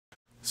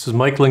This is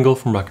Mike Lingle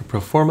from Rocket Pro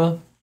Forma,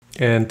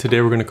 and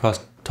today we're going to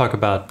talk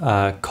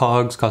about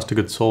COGS, cost of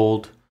goods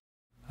sold,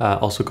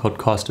 also called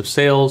cost of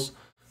sales,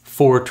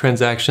 for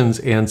transactions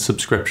and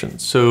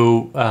subscriptions.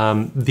 So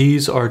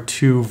these are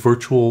two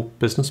virtual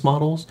business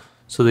models,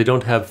 so they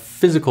don't have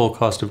physical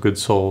cost of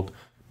goods sold,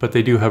 but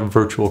they do have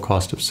virtual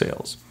cost of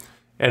sales.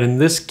 And in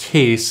this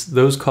case,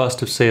 those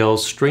cost of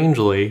sales,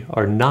 strangely,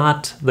 are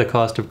not the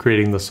cost of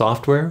creating the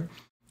software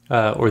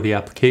or the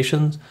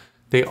applications.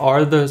 They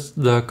are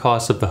the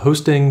cost of the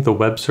hosting, the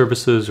web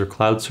services or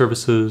cloud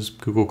services,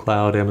 Google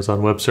Cloud,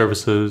 Amazon Web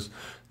Services.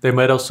 They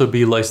might also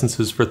be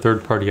licenses for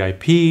third-party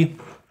IP,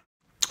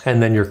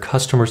 and then your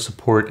customer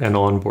support and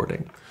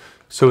onboarding.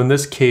 So in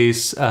this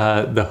case,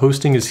 the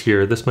hosting is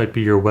here. This might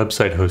be your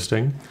website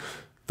hosting.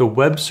 The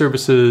web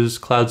services,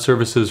 cloud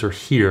services are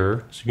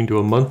here. So you can do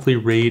a monthly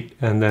rate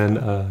and then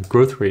a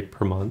growth rate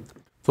per month.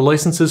 The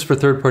licenses for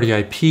third-party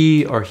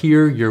IP are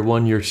here, year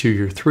 1, year 2,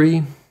 year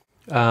 3.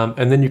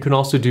 And then you can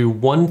also do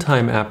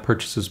one-time app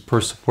purchases per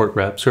support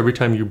rep. So every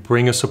time you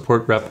bring a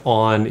support rep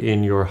on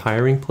in your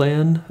hiring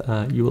plan,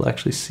 you will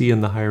actually see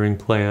in the hiring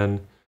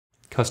plan,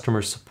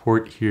 customer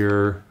support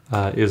here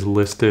is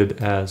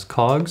listed as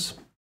COGS.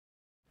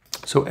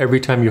 So every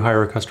time you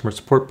hire a customer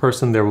support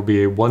person, there will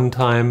be a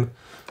one-time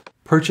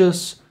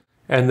purchase.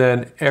 And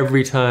then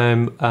every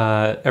time,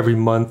 every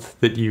month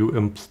that you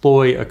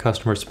employ a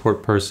customer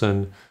support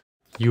person,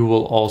 you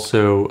will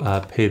also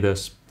pay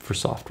this for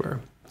software.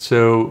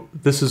 So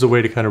this is a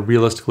way to kind of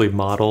realistically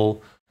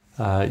model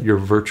your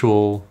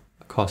virtual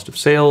cost of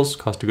sales,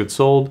 cost of goods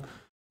sold.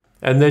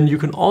 And then you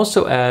can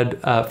also add,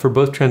 for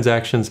both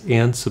transactions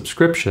and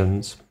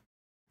subscriptions,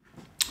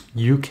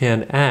 you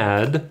can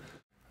add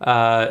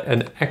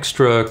an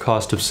extra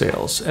cost of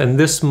sales. And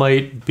this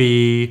might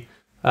be,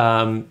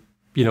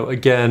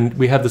 again,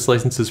 we have this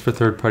licenses for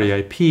third-party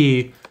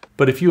IP,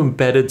 but if you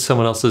embedded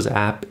someone else's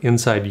app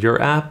inside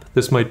your app,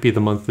 this might be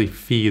the monthly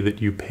fee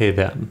that you pay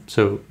them.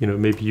 So,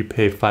 maybe you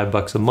pay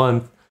 $5 a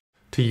month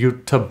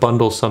to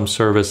bundle some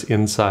service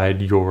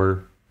inside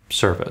your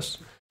service.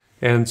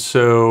 And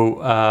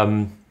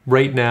so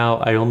right now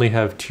I only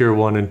have tier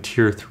 1 and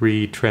tier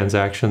 3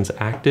 transactions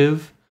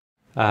active,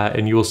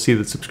 and you will see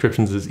that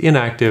subscriptions is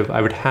inactive.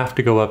 I would have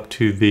to go up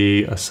to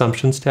the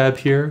assumptions tab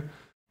here,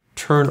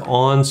 turn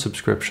on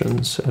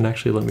subscriptions, and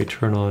actually let me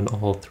turn on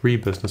all 3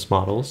 business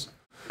models.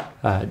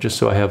 Just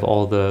so I have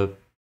all the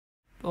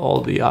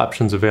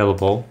options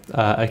available.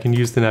 I can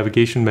use the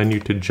navigation menu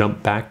to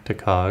jump back to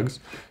COGS,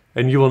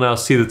 and you will now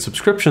see that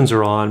subscriptions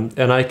are on,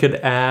 and I could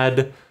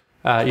add,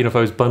 if I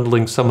was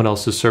bundling someone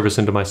else's service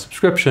into my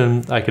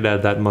subscription, I could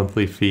add that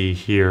monthly fee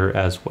here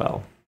as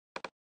well.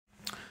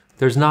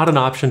 There's not an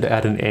option to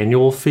add an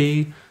annual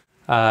fee,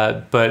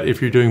 but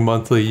if you're doing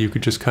monthly, you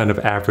could just kind of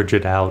average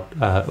it out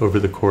over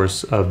the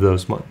course of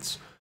those months.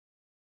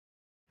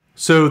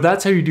 So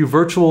that's how you do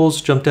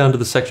virtuals. Jump down to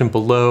the section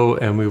below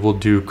and we will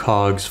do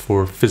COGS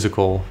for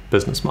physical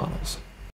business models.